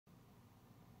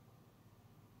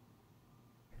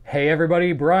Hey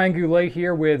everybody, Brian Goulet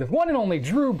here with one and only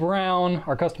Drew Brown,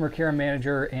 our customer care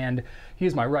manager, and he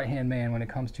is my right-hand man when it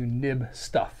comes to nib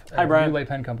stuff. Hi, Brian. Goulet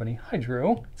Pen Company. Hi,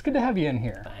 Drew. It's good to have you in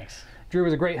here. Thanks. Drew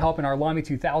was a great help in our Lamy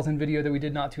 2000 video that we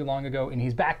did not too long ago, and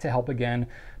he's back to help again,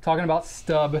 talking about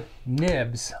stub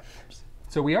nibs.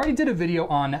 So we already did a video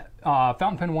on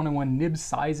Fountain Pen 101 nib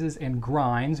sizes and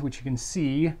grinds, which you can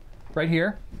see right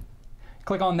here.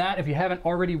 Click on that if you haven't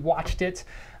already watched it.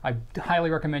 I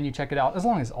highly recommend you check it out, as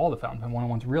long as all the Fountain Pen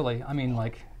 101s really. I mean,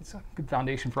 like, it's a good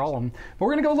foundation for all of them. But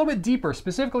we're gonna go a little bit deeper,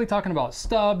 specifically talking about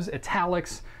stubs,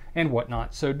 italics, and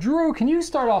whatnot. So Drew, can you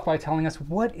start off by telling us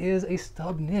what is a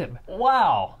stub nib?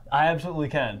 Wow, I absolutely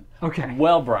can. Okay.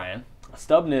 Well, Brian, a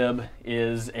stub nib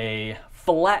is a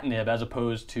flat nib as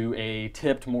opposed to a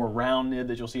tipped, more round nib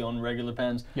that you'll see on regular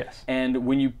pens. Yes. And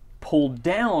when you pull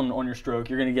down on your stroke,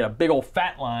 you're gonna get a big old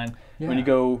fat line. Yeah. When you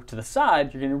go to the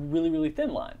side, you're getting a really, really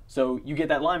thin line. So you get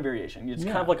that line variation. It's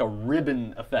kind of like a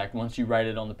ribbon effect once you write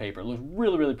it on the paper. It looks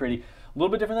really, really pretty. A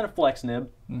little bit different than a flex nib.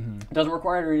 It doesn't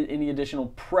require any additional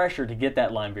pressure to get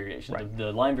that line variation. Right.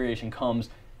 The line variation comes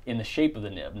in the shape of the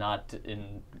nib, not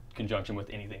in conjunction with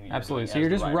anything. Absolutely. So you're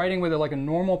just writing with it like a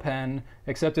normal pen,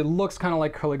 except it looks kind of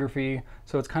like calligraphy.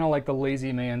 So it's kind of like the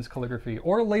lazy man's calligraphy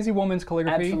or a lazy woman's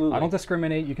calligraphy. Absolutely. I don't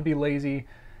discriminate. You can be lazy.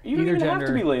 You don't either even gender.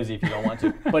 have to be lazy if you don't want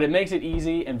to, but it makes it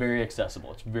easy and very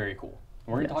accessible. It's very cool.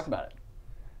 We're going to talk about it.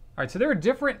 All right, so there are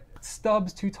different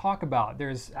stubs to talk about.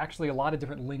 There's actually a lot of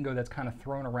different lingo that's kind of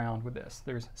thrown around with this.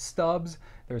 There's stubs,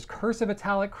 there's cursive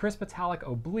italic, crisp italic,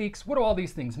 obliques. What do all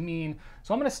these things mean?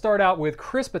 So I'm going to start out with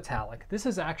crisp italic. This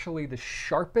is actually the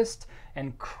sharpest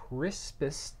and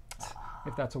crispest,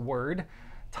 if that's a word,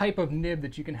 type of nib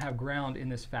that you can have ground in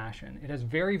this fashion. It has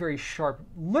very, very sharp,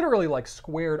 literally like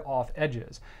squared off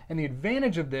edges. And the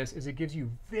advantage of this is it gives you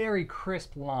very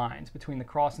crisp lines between the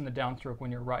cross and the downstroke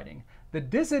when you're writing. The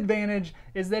disadvantage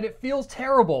is that it feels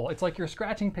terrible. It's like you're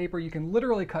scratching paper. You can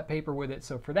literally cut paper with it.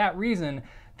 So for that reason,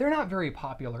 they're not very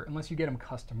popular unless you get them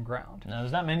custom ground. No,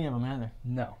 there's not many of them, are there?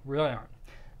 No, really aren't.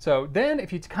 So then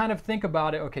if you kind of think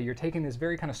about it, okay, you're taking this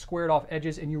very kind of squared off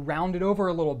edges and you round it over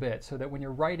a little bit so that when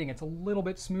you're writing, it's a little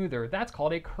bit smoother. That's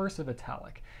called a cursive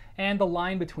italic. And the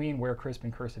line between where crisp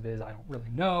and cursive is, I don't really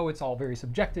know. It's all very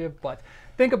subjective, but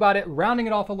think about it, rounding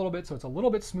it off a little bit so it's a little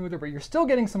bit smoother, but you're still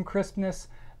getting some crispness.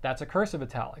 That's a cursive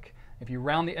italic. If you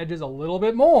round the edges a little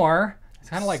bit more, it's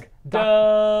kind of like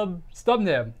stub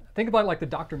nib. Think about it like the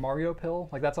Dr. Mario pill.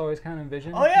 Like that's always kind of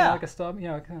envisioned. Oh yeah. You know, like a stub, you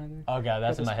know, kind of. Oh god,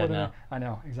 that's in my head now. I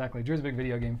know, exactly. Drew's a big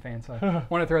video game fan, so I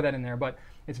want to throw that in there. But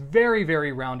it's very,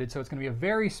 very rounded, so it's going to be a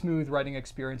very smooth writing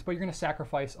experience, but you're going to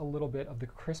sacrifice a little bit of the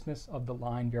crispness of the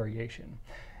line variation.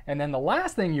 And then the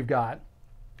last thing you've got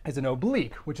is an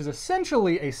oblique, which is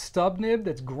essentially a stub nib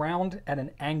that's ground at an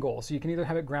angle. So you can either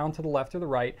have it ground to the left or the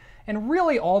right. And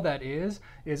really all that is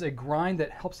a grind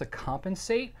that helps to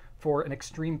compensate for an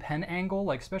extreme pen angle,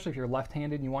 like especially if you're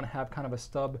left-handed and you want to have kind of a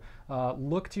stub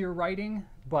look to your writing,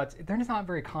 but they're just not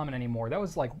very common anymore. That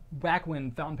was like back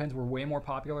when fountain pens were way more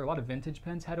popular. A lot of vintage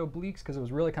pens had obliques because it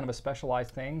was really kind of a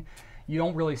specialized thing. You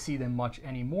don't really see them much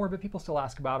anymore, but people still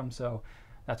ask about them, so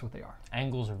that's what they are.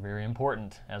 Angles are very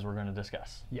important, as we're going to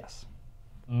discuss. Yes.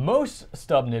 Most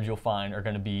stub nibs you'll find are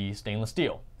going to be stainless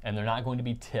steel, and they're not going to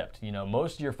be tipped. You know,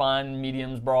 most of your fine,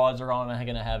 mediums, broads are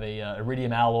going to have a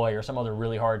iridium alloy or some other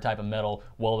really hard type of metal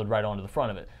welded right onto the front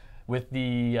of it. With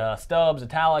the stubs,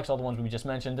 italics, all the ones we just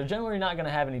mentioned, they're generally not going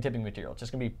to have any tipping material. It's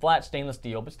just going to be flat stainless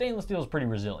steel, but stainless steel is pretty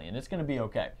resilient. It's going to be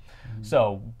okay.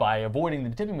 So by avoiding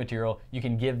the tipping material, you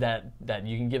can give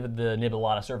the nib a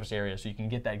lot of surface area, so you can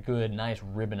get that good, nice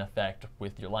ribbon effect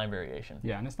with your line variation.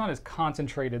 Yeah, and it's not as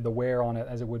concentrated, the wear on it,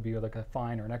 as it would be with like a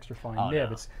fine or an extra fine nib.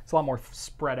 No. It's a lot more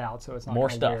spread out, so it's not more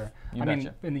gonna stuff. wear. You I betcha.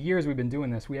 mean, in the years we've been doing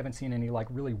this, we haven't seen any like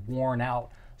really worn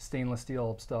out stainless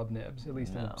steel stub nibs, at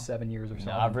least in 7 years or so.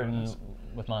 No, I've written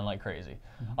with mine like crazy.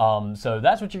 So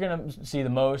that's what you're going to see the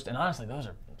most, and honestly, those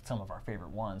are some of our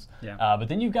favorite ones. Yeah. But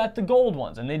then you've got the gold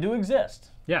ones, and they do exist.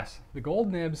 Yes, the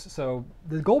gold nibs. So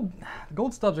the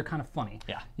gold stubs are kind of funny.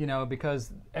 Yeah. You know,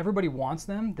 because everybody wants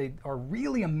them. They are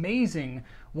really amazing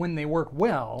when they work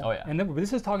well. Oh yeah. And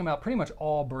this is talking about pretty much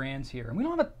all brands here. And we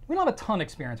don't have a ton of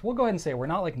experience. We'll go ahead and say we're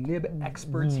not like nib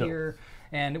experts here.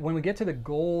 And when we get to the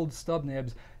gold stub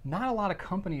nibs, not a lot of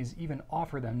companies even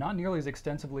offer them, not nearly as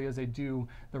extensively as they do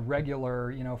the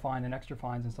regular, you know, fine and extra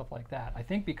fines and stuff like that. I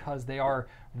think because they are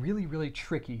really, really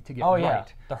tricky to get right. Yeah,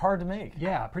 they're hard to make.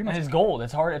 Yeah, pretty much. And it's gold.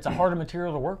 It's hard. It's a harder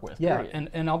material to work with. Yeah, period.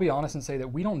 and I'll be honest and say that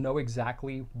we don't know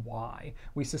exactly why.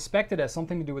 We suspect it has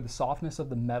something to do with the softness of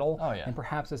the metal, and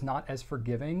perhaps it's not as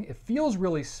forgiving. It feels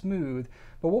really smooth,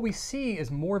 but what we see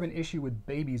is more of an issue with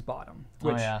baby's bottom,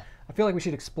 which I feel like we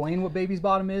should explain what baby's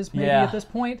bottom is maybe at this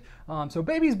point. So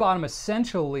baby's bottom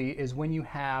essentially is when you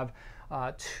have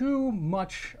too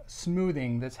much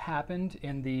smoothing that's happened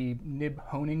in the nib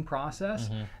honing process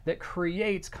that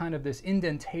creates kind of this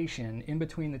indentation in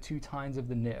between the two tines of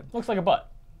the nib. Looks like a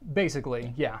butt.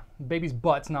 Basically, yeah. Baby's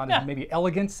butt's not as maybe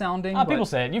elegant sounding. People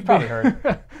say it. You've probably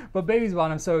heard. But baby's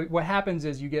bottom, so what happens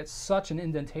is you get such an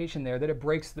indentation there that it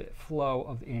breaks the flow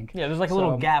of the ink. Yeah, there's like a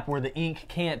little gap where the ink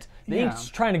can't, the ink's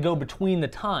trying to go between the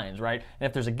tines, right? And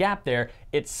if there's a gap there,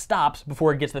 it stops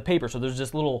before it gets to the paper. So there's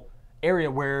this little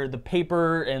area where the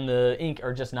paper and the ink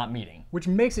are just not meeting. Which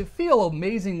makes it feel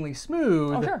amazingly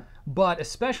smooth. Oh, sure. But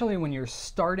especially when you're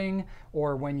starting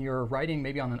or when you're writing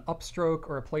maybe on an upstroke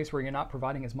or a place where you're not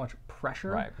providing as much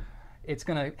pressure, it's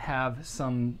going to have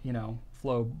some, you know,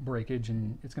 flow breakage,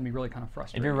 and it's going to be really kind of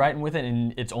frustrating. If you're writing with it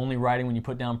and it's only writing when you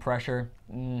put down pressure,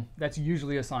 that's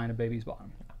usually a sign of baby's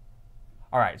bottom.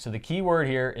 All right, so the key word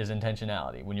here is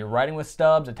intentionality. When you're writing with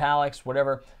stubs, italics,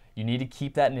 whatever, you need to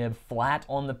keep that nib flat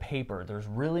on the paper. There's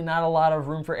really not a lot of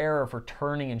room for error for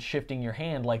turning and shifting your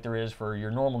hand like there is for your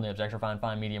normal nibs, extra fine,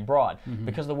 fine, medium, broad.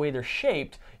 Because of the way they're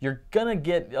shaped, you're gonna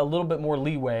get a little bit more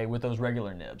leeway with those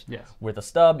regular nibs. With a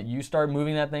stub, you start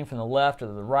moving that thing from the left or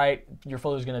the right, your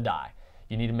flow is gonna die.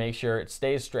 You need to make sure it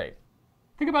stays straight.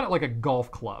 Think about it like a golf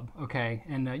club, okay?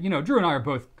 And you know, Drew and I are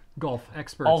both golf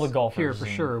experts. All the golfers here for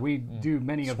sure. We do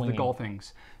many of the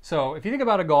golfings. So if you think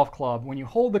about a golf club, when you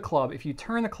hold the club, if you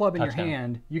turn the club in your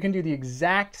hand, you can do the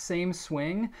exact same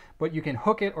swing, but you can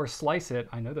hook it or slice it.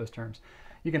 I know those terms.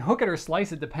 You can hook it or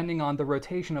slice it depending on the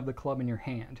rotation of the club in your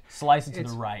hand. Slice it to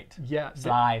the right. Yeah.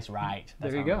 Slice right.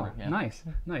 There you go. Nice.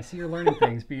 Nice. So you're learning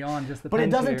things beyond just the But it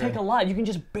doesn't take a lot. You can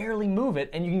just barely move it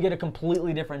and you can get a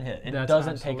completely different hit. It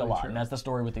doesn't take a lot. And that's the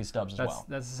story with these stubs as well.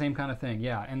 That's the same kind of thing,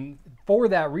 yeah. And for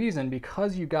that reason,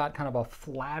 because you got kind of a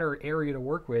flatter area to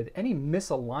work with, any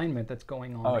misalignment that's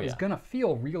going on is going to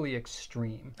feel really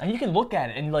extreme. And you can look at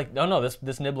it and you're like, oh no,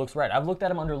 this nib looks right. I've looked at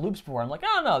them under loops before. I'm like,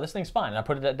 oh no, this thing's fine. And I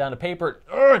put it down to paper.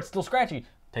 It's still scratchy.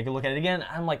 Take a look at it again.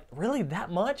 I'm like, really,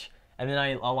 that much? And then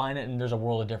I align it and there's a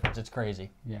world of difference. It's crazy.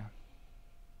 Yeah.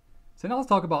 So now let's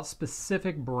talk about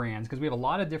specific brands, because we have a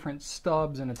lot of different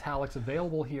stubs and italics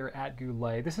available here at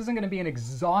Goulet. This isn't going to be an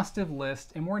exhaustive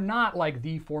list, and we're not like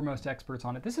the foremost experts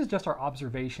on it. This is just our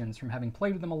observations from having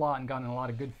played with them a lot and gotten a lot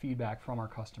of good feedback from our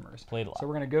customers. Played a lot. So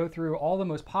we're going to go through all the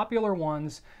most popular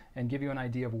ones and give you an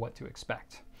idea of what to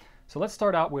expect. So let's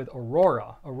start out with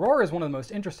Aurora. Aurora is one of the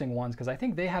most interesting ones because I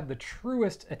think they have the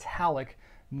truest italic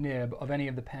nib of any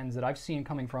of the pens that I've seen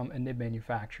coming from a nib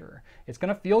manufacturer. It's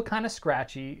going to feel kind of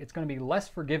scratchy. It's going to be less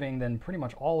forgiving than pretty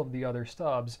much all of the other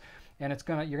stubs, and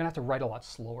you're going to have to write a lot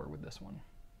slower with this one.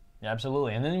 Yeah,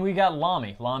 absolutely. And then we got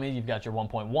Lamy. Lamy, you've got your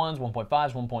 1.1s, 1.5s,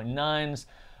 1.9s.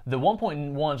 The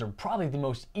 1.1s are probably the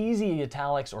most easy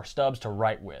italics or stubs to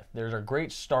write with. There's a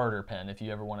great starter pen if you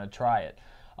ever want to try it.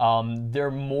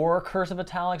 They're more cursive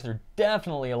italics. They're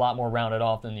definitely a lot more rounded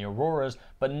off than the Auroras,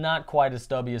 but not quite as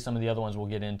stubby as some of the other ones we'll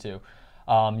get into.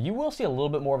 You will see a little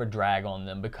bit more of a drag on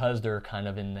them because they're kind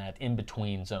of in that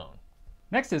in-between zone.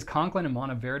 Next is Conklin and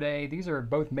Monteverde. These are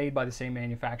both made by the same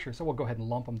manufacturer, so we'll go ahead and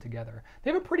lump them together.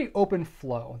 They have a pretty open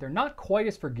flow. They're not quite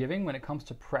as forgiving when it comes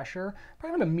to pressure.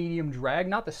 Probably have a medium drag,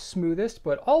 not the smoothest,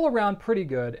 but all around pretty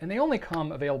good, and they only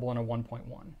come available in a 1.1.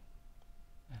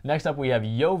 Next up we have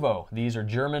Jovo. These are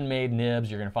German-made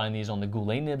nibs. You're going to find these on the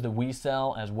Goulet nibs that we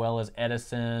sell, as well as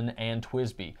Edison and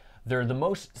Twisby. They're the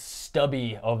most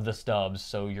stubby of the stubs,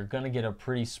 so you're going to get a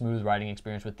pretty smooth writing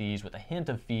experience with these with a hint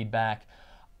of feedback.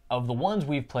 Of the ones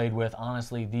we've played with,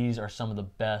 honestly, these are some of the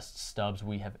best stubs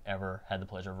we have ever had the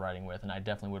pleasure of writing with, and I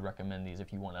definitely would recommend these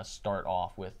if you want to start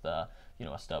off with you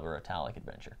know, a stub or italic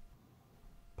adventure.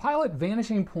 Pilot,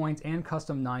 Vanishing Point, and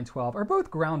Custom 912 are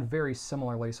both ground very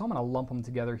similarly, so I'm going to lump them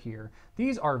together here.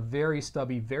 These are very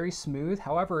stubby, very smooth.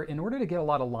 However, in order to get a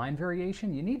lot of line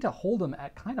variation, you need to hold them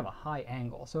at kind of a high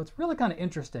angle. So it's really kind of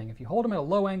interesting. If you hold them at a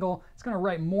low angle, it's going to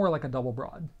write more like a double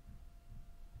broad.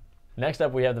 Next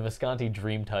up, we have the Visconti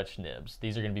Dream Touch nibs.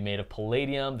 These are going to be made of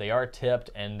palladium. They are tipped,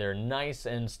 and they're nice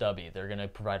and stubby. They're going to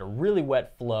provide a really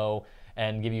wet flow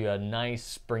and give you a nice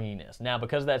springiness. Now,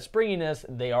 because of that springiness,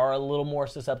 they are a little more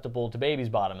susceptible to baby's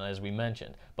bottom, as we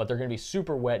mentioned, but they're going to be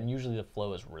super wet, and usually the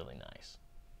flow is really nice.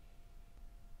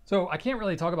 So I can't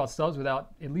really talk about stubs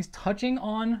without at least touching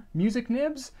on music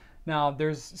nibs. Now,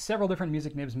 there's several different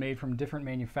music nibs made from different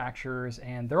manufacturers,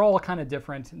 and they're all kind of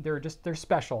different. They're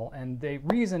special, and the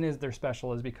reason is they're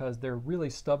special is because they're really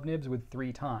stub nibs with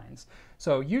 3 tines.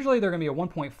 So usually they're going to be a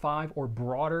 1.5 or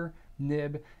broader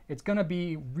nib, it's gonna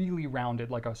be really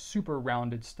rounded, like a super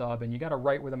rounded stub, and you gotta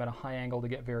write with them at a high angle to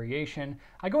get variation.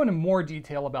 I go into more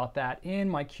detail about that in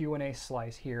my Q&A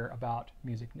slice here about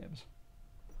music nibs.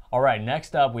 All right,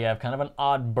 next up we have kind of an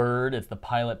odd bird. It's the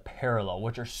Pilot Parallel,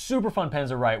 which are super fun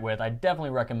pens to write with. I definitely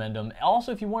recommend them.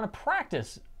 Also, if you want to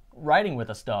practice writing with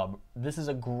a stub, this is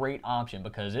a great option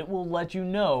because it will let you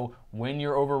know when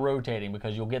you're over rotating,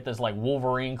 because you'll get this like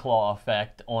Wolverine claw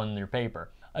effect on your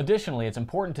paper. Additionally, it's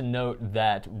important to note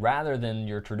that rather than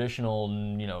your traditional,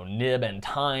 nib and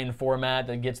tine format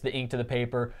that gets the ink to the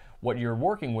paper, what you're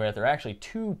working with are actually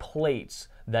two plates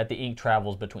that the ink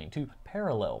travels between, two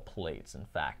parallel plates, in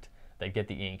fact, that get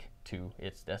the ink to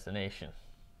its destination.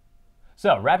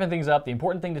 So, wrapping things up, the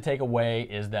important thing to take away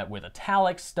is that with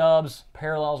italics, stubs,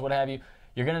 parallels, what have you,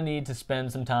 you're going to need to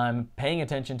spend some time paying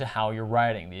attention to how you're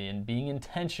writing and being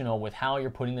intentional with how you're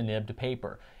putting the nib to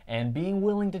paper and being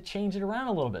willing to change it around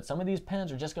a little bit. Some of these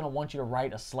pens are just going to want you to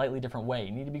write a slightly different way.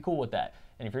 You need to be cool with that.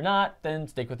 And if you're not, then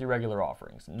stick with your regular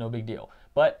offerings. No big deal.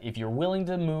 But if you're willing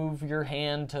to move your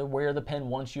hand to where the pen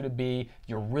wants you to be,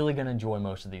 you're really going to enjoy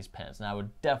most of these pens. And I would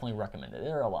definitely recommend it.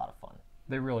 They're a lot of fun.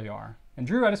 They really are. And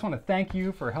Drew, I just want to thank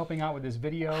you for helping out with this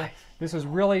video. This was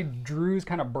really Drew's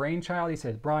kind of brainchild. He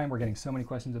said, Brian, we're getting so many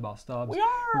questions about stubs. We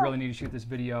really need to shoot this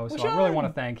video. So I really want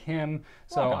to thank him.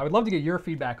 So I would love to get your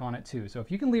feedback on it too. So if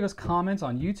you can leave us comments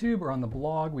on YouTube or on the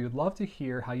blog, we would love to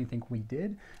hear how you think we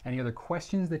did. Any other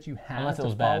questions that you have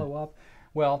to follow up.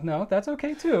 Well, no, that's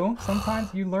okay too.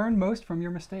 Sometimes you learn most from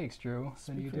your mistakes, Drew,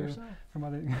 than you do from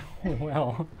other.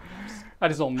 Well, I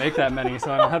just don't make that many,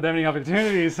 so I don't have that many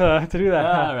opportunities to do that.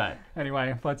 All right.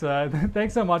 Anyway, but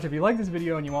thanks so much. If you like this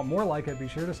video and you want more like it, be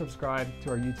sure to subscribe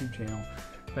to our YouTube channel.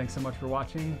 Thanks so much for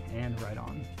watching, and write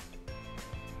on.